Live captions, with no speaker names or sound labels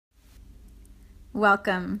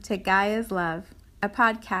Welcome to Gaia's Love, a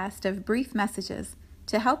podcast of brief messages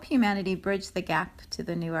to help humanity bridge the gap to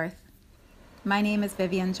the new earth. My name is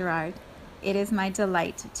Vivian Gerard. It is my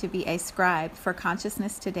delight to be a scribe for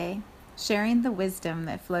consciousness today, sharing the wisdom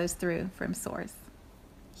that flows through from Source.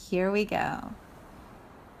 Here we go.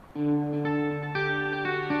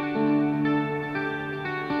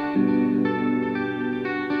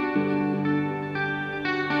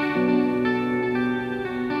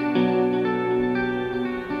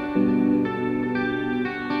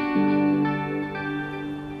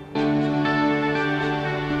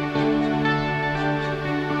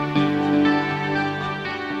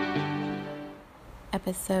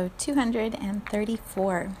 Episode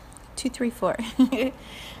 234. 234.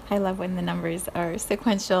 I love when the numbers are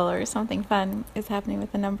sequential or something fun is happening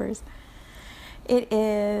with the numbers. It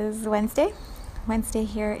is Wednesday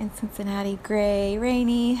here in Cincinnati. Gray,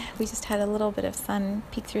 rainy. We just had a little bit of sun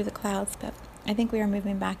peek through the clouds, but I think we are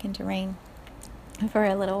moving back into rain for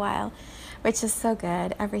a little while, which is so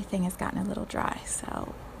good. Everything has gotten a little dry,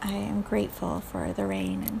 so I am grateful for the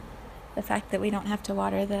rain and the fact that we don't have to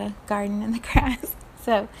water the garden and the grass.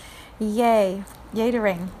 So, yay to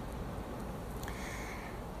rain.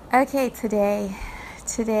 Okay, today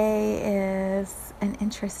is an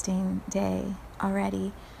interesting day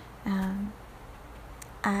already.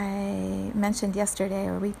 I mentioned yesterday,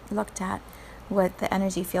 or we looked at what the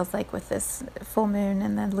energy feels like with this full moon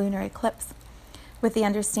and the lunar eclipse, with the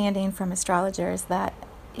understanding from astrologers that,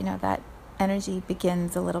 that energy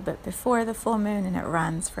begins a little bit before the full moon and it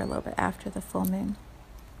runs for a little bit after the full moon.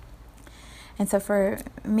 And so for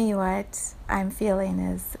me, what I'm feeling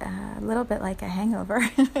is a little bit like a hangover,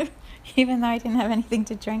 even though I didn't have anything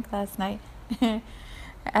to drink last night.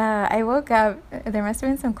 I woke up, there must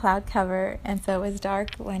have been some cloud cover, and so it was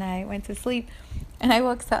dark when I went to sleep. And I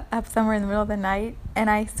woke up somewhere in the middle of the night, and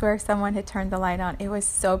I swear someone had turned the light on. It was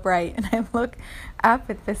so bright, and I looked up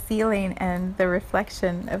at the ceiling, and the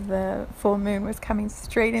reflection of the full moon was coming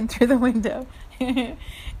straight in through the window. It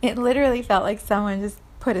literally felt like someone just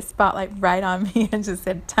put a spotlight right on me and just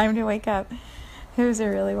said, time to wake up. It was a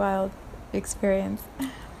really wild experience.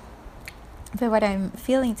 But what I'm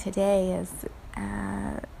feeling today is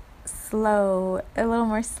slow, a little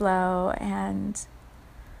more slow, and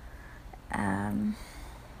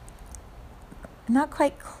not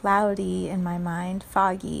quite cloudy in my mind,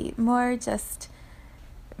 foggy, more just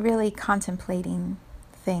really contemplating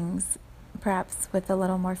things, perhaps with a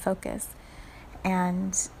little more focus.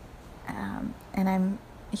 And I'm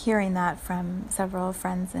hearing that from several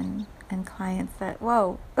friends and clients that,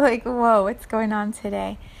 whoa, what's going on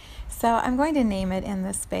today? So I'm going to name it in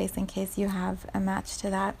this space in case you have a match to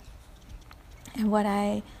that. And what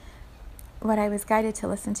I was guided to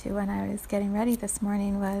listen to when I was getting ready this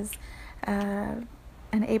morning was an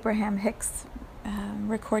Abraham Hicks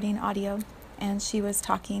recording audio, and she was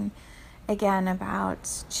talking again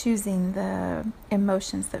about choosing the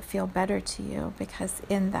emotions that feel better to you, because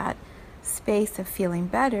in that space of feeling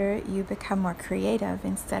better, you become more creative,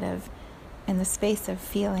 instead of in the space of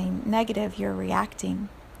feeling negative, you're reacting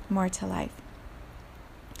more to life.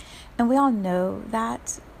 And we all know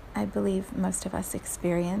that. I believe most of us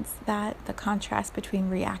experience that, the contrast between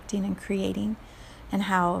reacting and creating, and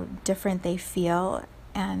how different they feel.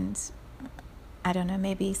 And I don't know,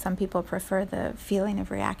 maybe some people prefer the feeling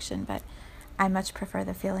of reaction, but I much prefer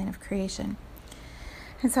the feeling of creation.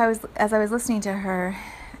 And so as I was listening to her,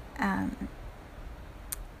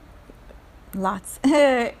 lots.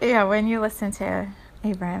 Yeah, when you listen to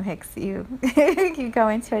Abraham Hicks, you you go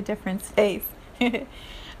into a different space.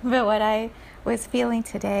 But what I was feeling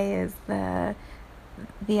today is the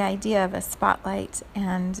idea of a spotlight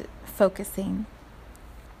and focusing.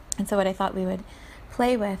 And so what I thought we would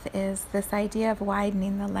play with is this idea of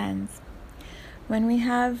widening the lens. When we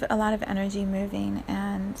have a lot of energy moving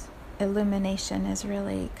and illumination is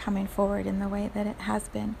really coming forward in the way that it has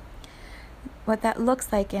been, what that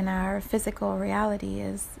looks like in our physical reality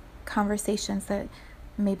is conversations that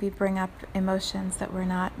maybe bring up emotions that we're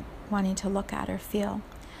not wanting to look at or feel,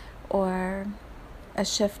 or a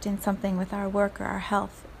shift in something with our work or our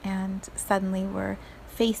health, and suddenly we're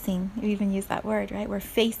facing, you even use that word, right? We're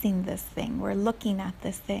facing this thing, we're looking at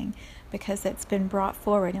this thing because it's been brought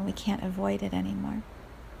forward and we can't avoid it anymore.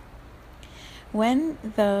 When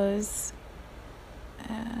those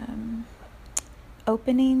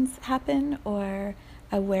openings happen, or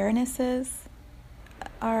awarenesses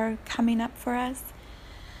are coming up for us,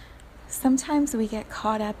 Sometimes we get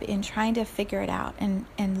caught up in trying to figure it out and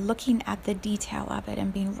looking at the detail of it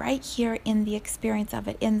and being right here in the experience of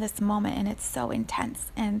it in this moment, and it's so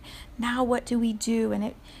intense. And now what do we do?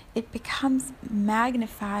 And it becomes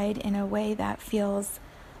magnified in a way that feels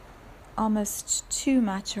almost too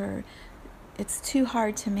much, or it's too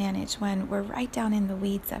hard to manage when we're right down in the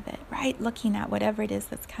weeds of it, right looking at whatever it is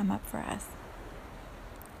that's come up for us.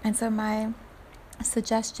 And so my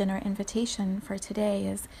suggestion or invitation for today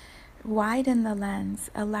is widen the lens.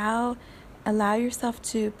 Allow yourself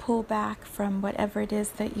to pull back from whatever it is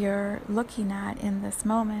that you're looking at in this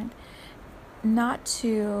moment, not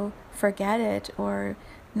to forget it or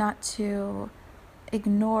not to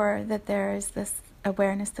ignore that there is this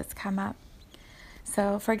awareness that's come up.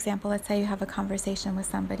 So, for example, let's say you have a conversation with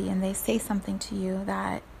somebody and they say something to you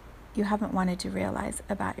that you haven't wanted to realize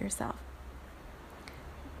about yourself.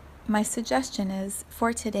 My suggestion is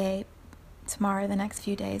for today, tomorrow, the next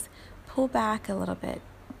few days, pull back a little bit.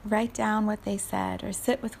 Write down what they said, or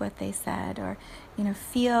sit with what they said, or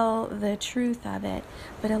feel the truth of it.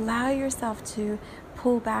 But allow yourself to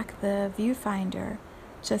pull back the viewfinder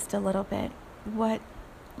just a little bit. What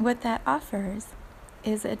that offers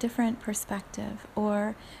is a different perspective,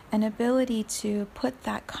 or an ability to put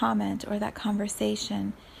that comment or that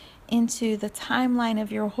conversation into the timeline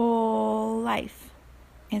of your whole life,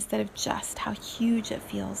 instead of just how huge it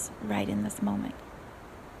feels right in this moment.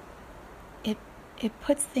 It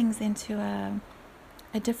puts things into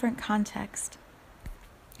a different context.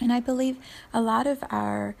 And I believe a lot of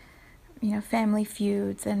our family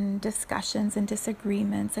feuds and discussions and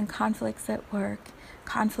disagreements and conflicts at work,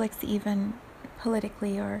 conflicts even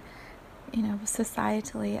politically or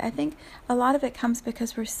societally, I think a lot of it comes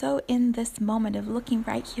because we're so in this moment of looking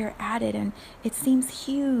right here at it, and it seems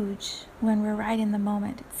huge when we're right in the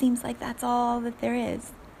moment. It seems like that's all that there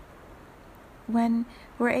is. When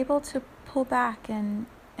we're able to pull back and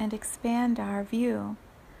expand our view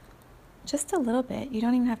just a little bit, you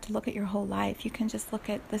don't even have to look at your whole life. You can just look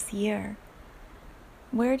at this year.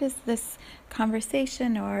 Where does this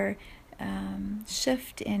conversation or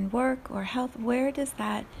shift in work or health, where does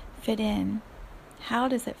that fit in? How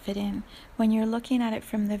does it fit in when you're looking at it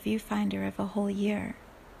from the viewfinder of a whole year?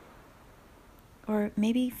 Or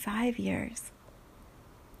maybe 5 years?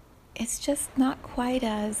 It's just not quite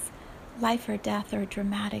as life or death or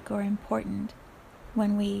dramatic or important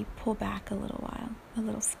when we pull back a little while, a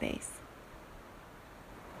little space.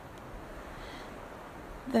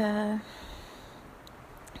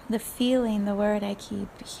 The feeling, the word I keep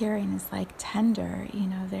hearing is like tender.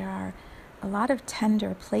 There are a lot of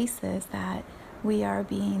tender places that we are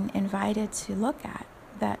being invited to look at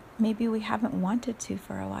that maybe we haven't wanted to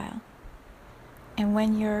for a while. And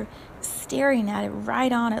when you're staring at it,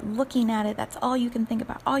 right on it, looking at it, that's all you can think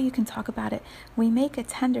about, all you can talk about it, we make a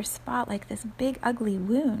tender spot like this big ugly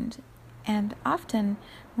wound. And often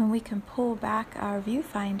when we can pull back our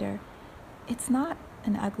viewfinder, it's not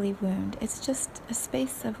an ugly wound. It's just a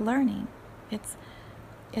space of learning. It's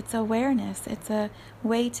awareness. It's a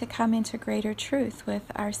way to come into greater truth with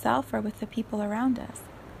ourselves or with the people around us.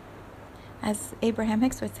 As Abraham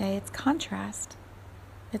Hicks would say, it's contrast.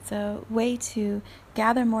 It's a way to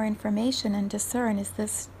gather more information and discern, is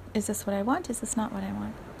this what I want? Is this not what I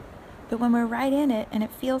want? But when we're right in it and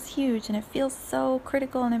it feels huge and it feels so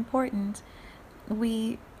critical and important,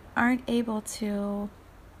 we aren't able to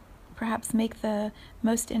perhaps make the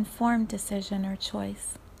most informed decision or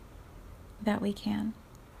choice that we can.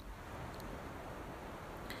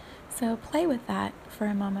 So play with that for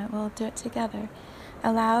a moment. We'll do it together.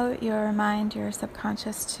 Allow your mind, your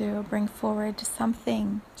subconscious, to bring forward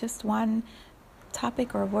something, just one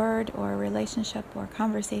topic or word or relationship or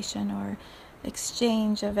conversation or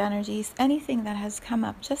exchange of energies, anything that has come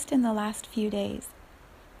up just in the last few days.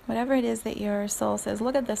 Whatever it is that your soul says,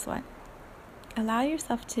 look at this one. Allow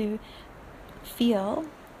yourself to feel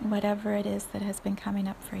whatever it is that has been coming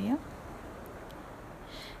up for you.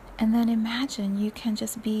 And then imagine you can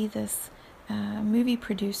just be this movie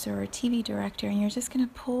producer or TV director, and you're just going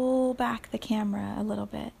to pull back the camera a little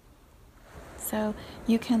bit. So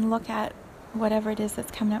you can look at whatever it is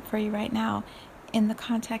that's coming up for you right now in the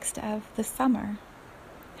context of the summer.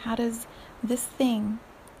 How does this thing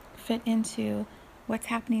fit into what's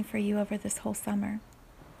happening for you over this whole summer?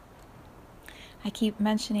 I keep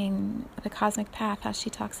mentioning the Cosmic Path, how she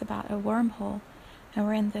talks about a wormhole. And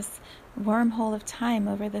we're in this wormhole of time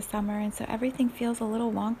over the summer, and so everything feels a little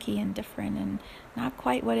wonky and different and not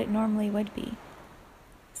quite what it normally would be.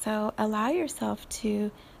 So allow yourself to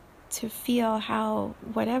feel how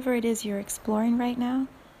whatever it is you're exploring right now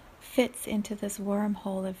fits into this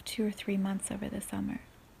wormhole of 2 or 3 months over the summer.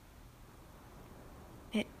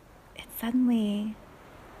 It's suddenly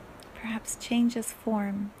perhaps changes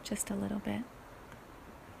form just a little bit.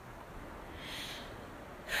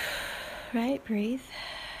 Right, breathe.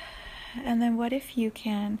 And then what if you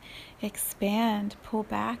can expand, pull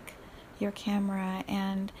back your camera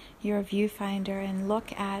and your viewfinder and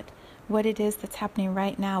look at what it is that's happening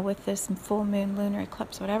right now with this full moon, lunar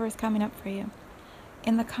eclipse, whatever is coming up for you,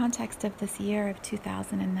 in the context of this year of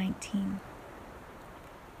 2019.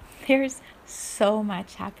 There's so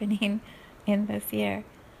much happening in this year.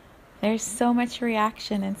 There's so much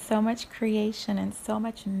reaction and so much creation and so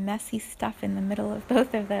much messy stuff in the middle of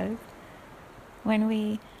both of those. When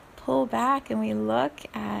we pull back and we look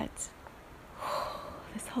at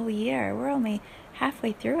this whole year, we're only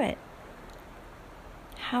halfway through it.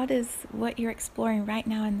 How does what you're exploring right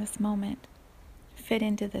now in this moment fit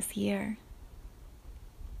into this year?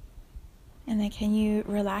 And then can you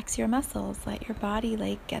relax your muscles, let your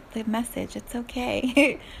body get the message, it's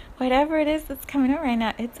okay. Whatever it is that's coming up right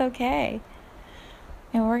now, it's okay.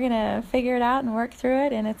 And we're going to figure it out and work through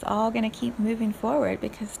it, and it's all going to keep moving forward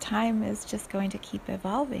because time is just going to keep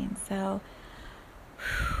evolving. So,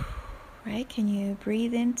 right, can you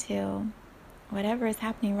breathe into whatever is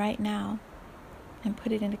happening right now and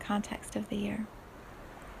put it into context of the year?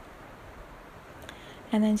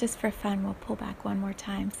 And then just for fun, we'll pull back one more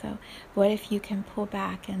time. So what if you can pull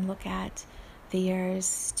back and look at the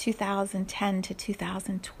years 2010 to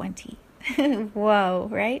 2020? Whoa,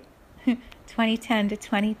 right? 2010 to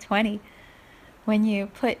 2020. When you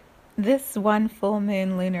put this one full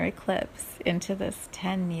moon lunar eclipse into this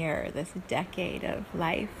 10-year, this decade of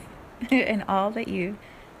life, and all that you've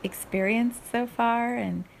experienced so far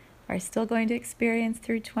and are still going to experience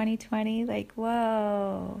through 2020,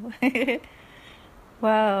 whoa.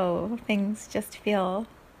 Whoa, things just feel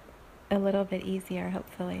a little bit easier,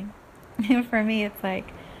 hopefully. For me, it's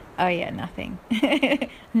oh yeah, nothing.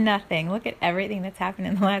 Nothing. Look at everything that's happened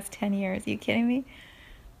in the last 10 years. Are you kidding me?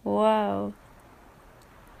 Whoa.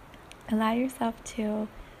 Allow yourself to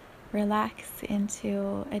relax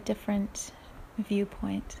into a different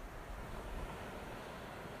viewpoint.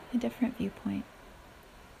 A different viewpoint.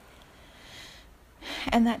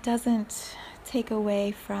 And that doesn't take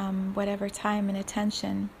away from whatever time and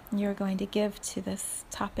attention you're going to give to this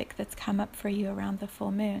topic that's come up for you around the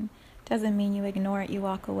full moon. Doesn't mean you ignore it, you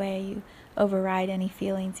walk away, you override any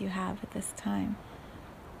feelings you have at this time.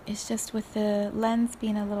 It's just with the lens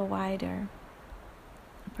being a little wider,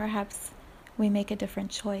 perhaps we make a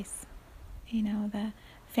different choice. The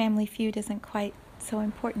family feud isn't quite so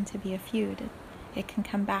important to be a feud. It can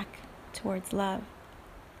come back towards love.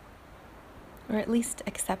 Or at least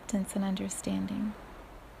acceptance and understanding,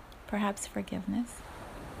 perhaps forgiveness.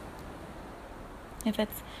 If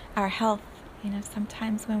it's our health,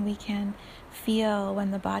 sometimes when we can feel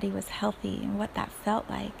when the body was healthy and what that felt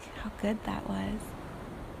like, how good that was,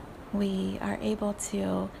 we are able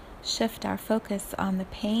to shift our focus on the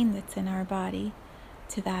pain that's in our body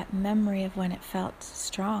to that memory of when it felt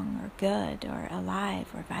strong or good or alive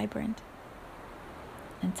or vibrant.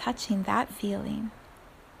 And touching that feeling,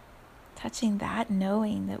 touching that,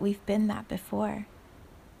 knowing that we've been that before,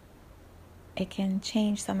 it can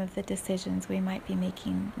change some of the decisions we might be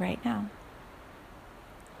making right now.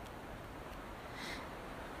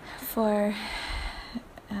 For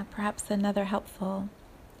perhaps another helpful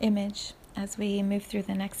image as we move through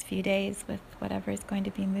the next few days with whatever is going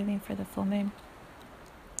to be moving for the full moon.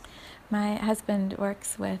 My husband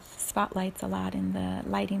works with spotlights a lot in the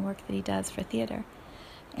lighting work that he does for theater.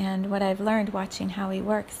 And what I've learned watching how he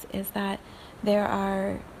works is that there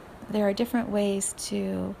are different ways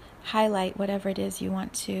to highlight whatever it is you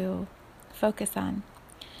want to focus on.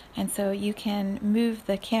 And so you can move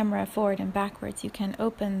the camera forward and backwards. You can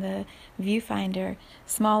open the viewfinder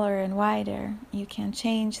smaller and wider. You can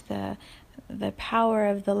change the power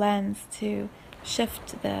of the lens to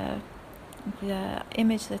shift the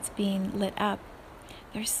image that's being lit up.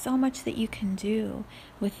 There's so much that you can do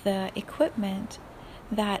with the equipment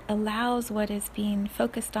that allows what is being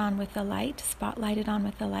focused on with the light, spotlighted on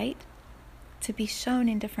with the light, to be shown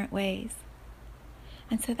in different ways.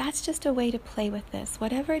 And so that's just a way to play with this.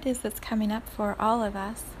 Whatever it is that's coming up for all of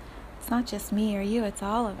us, it's not just me or you, it's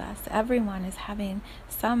all of us. Everyone is having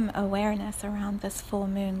some awareness around this full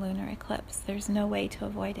moon lunar eclipse. There's no way to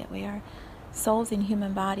avoid it. We are souls in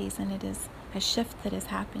human bodies, and it is a shift that is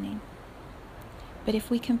happening. But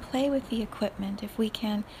if we can play with the equipment, if we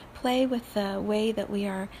can play with the way that we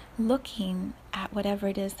are looking at whatever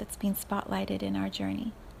it is that's being spotlighted in our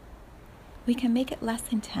journey, we can make it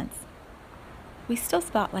less intense. We still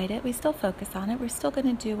spotlight it, we still focus on it, we're still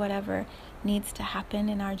going to do whatever needs to happen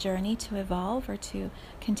in our journey to evolve or to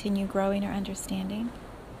continue growing or understanding.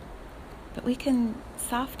 But we can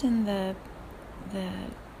soften the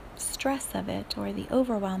stress of it, or the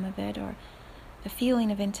overwhelm of it, or the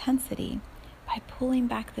feeling of intensity by pulling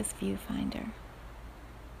back this viewfinder,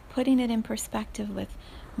 putting it in perspective with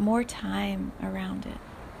more time around it,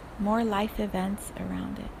 more life events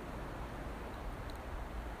around it.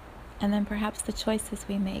 And then perhaps the choices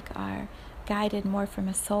we make are guided more from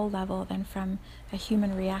a soul level than from a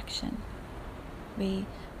human reaction. We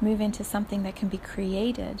move into something that can be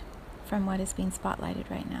created from what is being spotlighted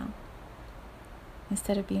right now,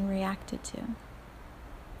 instead of being reacted to.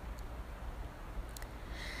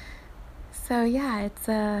 So yeah, it's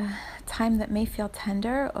a time that may feel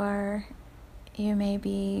tender, or you may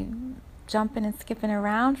be jumping and skipping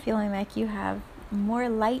around, feeling like you have more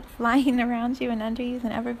light flying around you and under you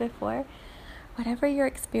than ever before. Whatever your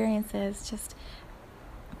experience is, just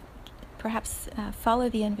perhaps follow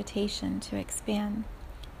the invitation to expand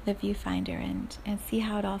the viewfinder and see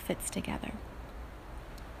how it all fits together.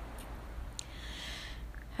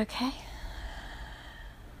 Okay?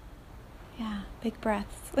 Yeah, big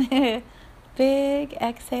breaths. Big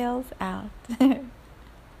exhales out.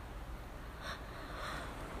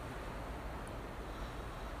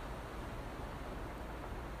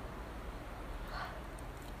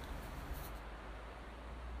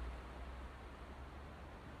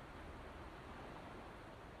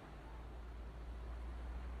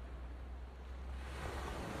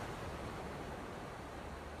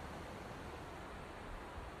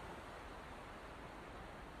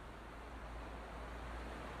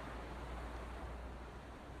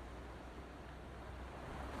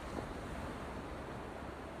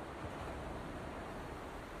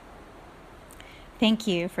 Thank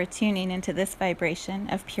you for tuning into this vibration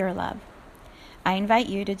of pure love. I invite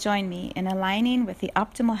you to join me in aligning with the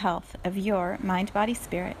optimal health of your mind, body,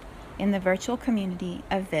 spirit in the virtual community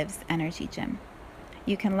of Viv's Energy Gym.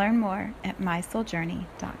 You can learn more at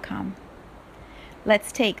mysouljourney.com.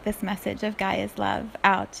 Let's take this message of Gaia's love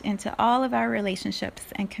out into all of our relationships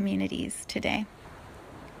and communities today.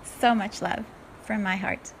 So much love from my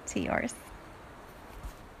heart to yours.